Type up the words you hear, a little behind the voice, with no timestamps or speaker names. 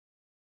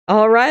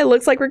All right,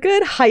 looks like we're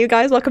good. Hi, you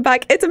guys. Welcome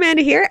back. It's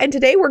Amanda here, and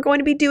today we're going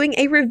to be doing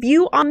a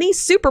review on the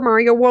Super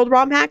Mario World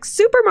ROM hack,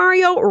 Super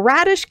Mario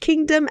Radish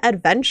Kingdom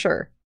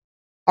Adventure.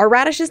 Are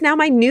radishes now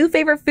my new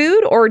favorite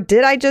food, or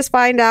did I just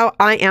find out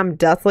I am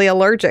deathly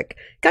allergic?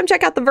 Come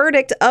check out the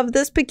verdict of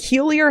this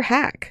peculiar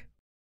hack.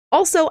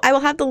 Also, I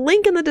will have the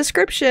link in the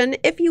description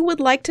if you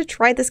would like to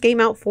try this game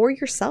out for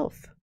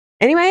yourself.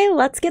 Anyway,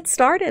 let's get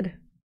started.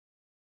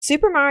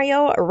 Super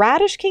Mario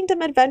Radish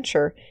Kingdom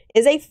Adventure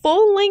is a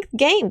full-length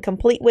game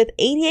complete with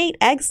 88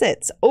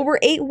 exits, over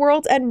 8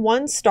 worlds, and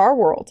 1 star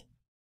world.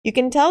 You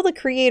can tell the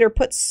creator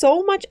put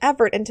so much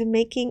effort into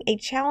making a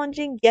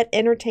challenging yet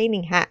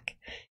entertaining hack.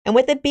 And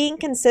with it being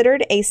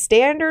considered a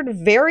standard,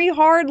 very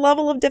hard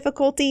level of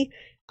difficulty,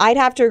 I'd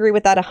have to agree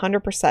with that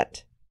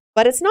 100%.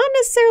 But it's not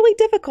necessarily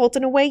difficult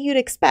in a way you'd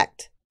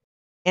expect.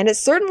 And it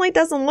certainly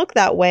doesn't look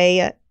that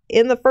way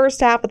in the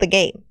first half of the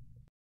game.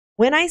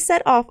 When I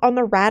set off on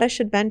the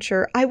Radish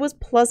adventure, I was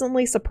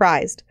pleasantly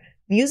surprised.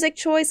 Music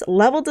choice,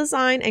 level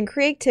design, and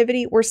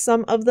creativity were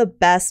some of the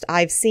best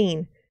I've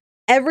seen.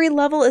 Every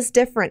level is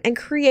different and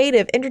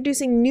creative,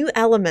 introducing new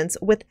elements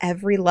with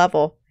every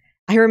level.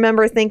 I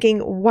remember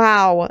thinking,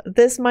 wow,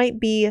 this might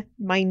be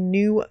my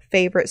new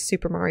favorite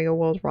Super Mario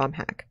World ROM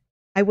hack.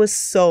 I was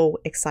so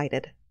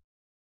excited.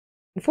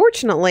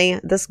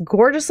 Unfortunately, this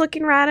gorgeous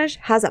looking radish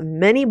has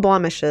many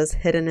blemishes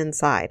hidden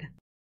inside.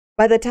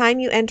 By the time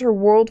you enter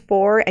World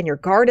 4 and your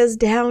guard is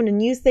down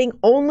and you think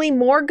only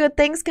more good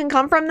things can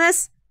come from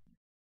this,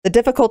 the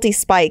difficulty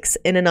spikes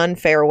in an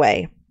unfair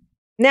way.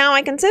 Now,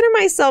 I consider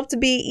myself to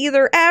be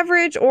either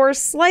average or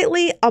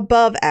slightly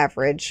above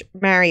average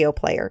Mario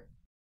player.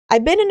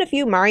 I've been in a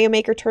few Mario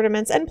Maker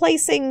tournaments and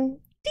placing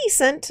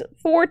decent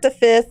 4th to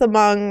 5th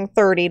among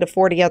 30 to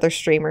 40 other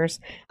streamers.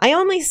 I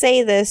only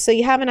say this so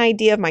you have an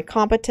idea of my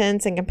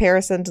competence in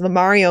comparison to the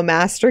Mario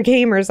Master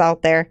gamers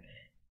out there.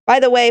 By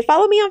the way,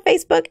 follow me on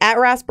Facebook at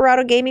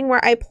Rasperado Gaming,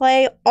 where I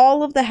play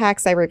all of the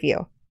hacks I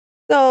review.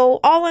 So,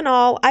 all in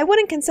all, I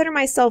wouldn't consider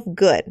myself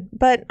good,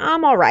 but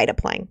I'm alright at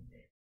playing.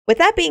 With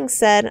that being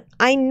said,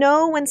 I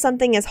know when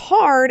something is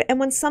hard and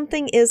when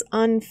something is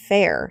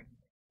unfair.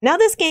 Now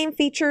this game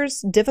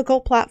features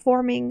difficult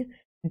platforming,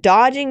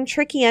 dodging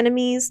tricky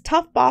enemies,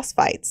 tough boss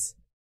fights.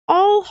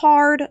 All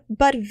hard,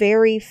 but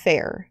very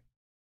fair.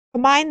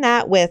 Combine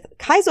that with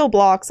Kaizo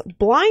blocks,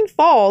 blind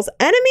falls,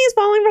 enemies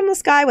falling from the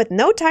sky with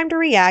no time to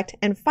react,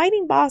 and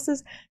fighting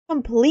bosses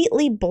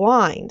completely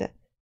blind.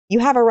 You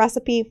have a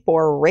recipe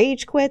for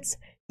rage quits,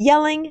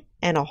 yelling,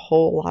 and a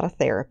whole lot of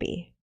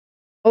therapy.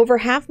 Over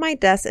half my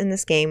deaths in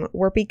this game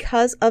were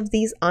because of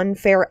these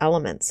unfair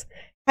elements.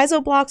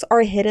 Kaizo blocks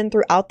are hidden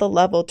throughout the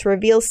level to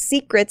reveal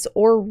secrets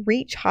or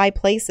reach high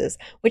places,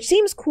 which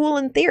seems cool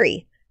in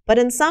theory. But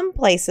in some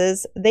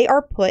places, they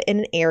are put in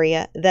an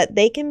area that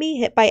they can be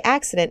hit by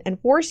accident and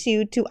force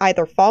you to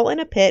either fall in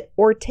a pit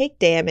or take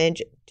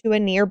damage to a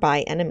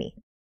nearby enemy.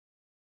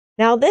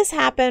 Now, this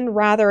happened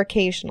rather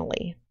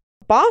occasionally.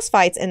 Boss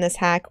fights in this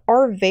hack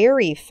are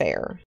very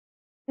fair.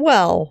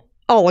 Well,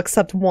 all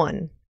except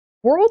one.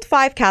 World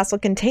 5 Castle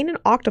contained an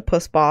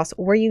octopus boss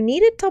where you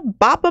needed to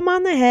bop him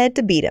on the head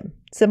to beat him.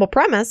 Simple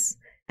premise,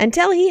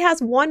 until he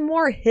has one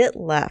more hit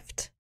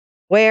left.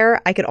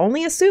 Where I could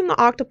only assume the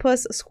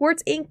octopus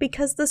squirts ink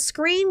because the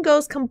screen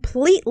goes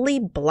completely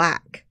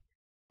black.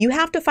 You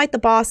have to fight the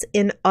boss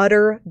in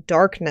utter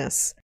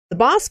darkness. The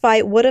boss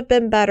fight would have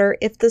been better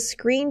if the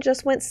screen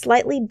just went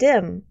slightly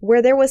dim,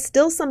 where there was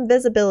still some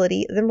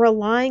visibility, than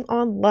relying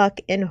on luck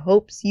in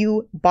hopes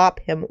you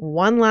bop him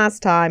one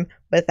last time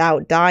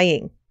without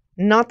dying.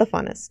 Not the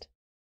funnest.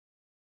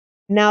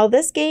 Now,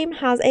 this game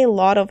has a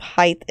lot of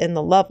height in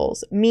the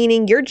levels,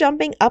 meaning you're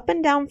jumping up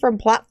and down from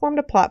platform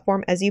to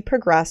platform as you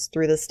progress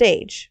through the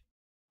stage.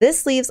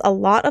 This leaves a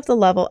lot of the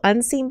level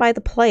unseen by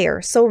the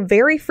player, so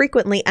very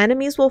frequently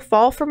enemies will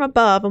fall from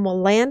above and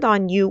will land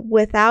on you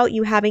without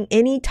you having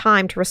any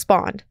time to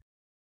respond.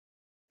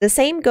 The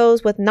same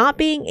goes with not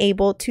being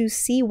able to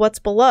see what's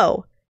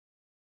below.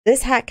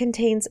 This hack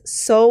contains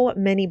so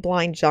many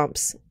blind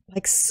jumps,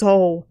 like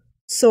so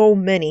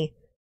many.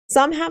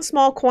 Some have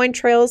small coin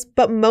trails,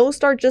 but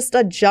most are just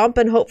a jump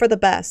and hope for the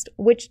best,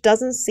 which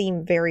doesn't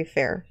seem very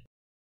fair.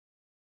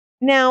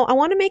 Now, I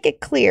want to make it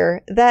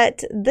clear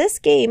that this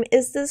game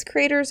is this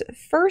creator's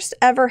first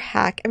ever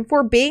hack, and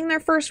for being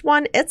their first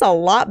one, it's a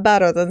lot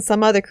better than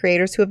some other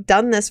creators who have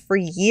done this for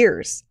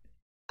years.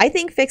 I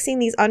think fixing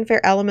these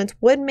unfair elements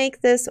would make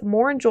this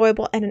more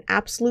enjoyable and an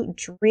absolute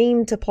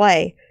dream to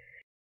play.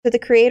 To the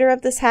creator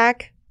of this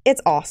hack,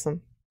 it's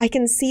awesome. I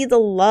can see the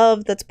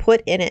love that's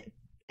put in it.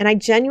 And I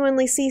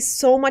genuinely see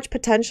so much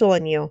potential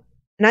in you,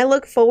 and I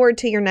look forward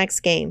to your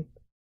next game.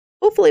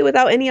 Hopefully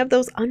without any of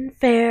those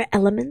unfair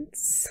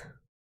elements.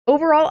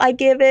 Overall, I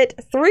give it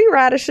 3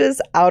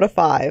 radishes out of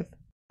 5.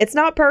 It's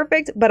not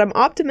perfect, but I'm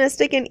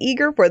optimistic and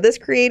eager for this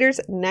creator's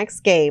next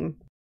game.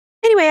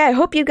 Anyway, I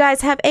hope you guys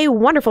have a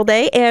wonderful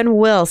day, and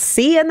we'll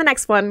see you in the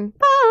next one.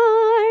 Bye!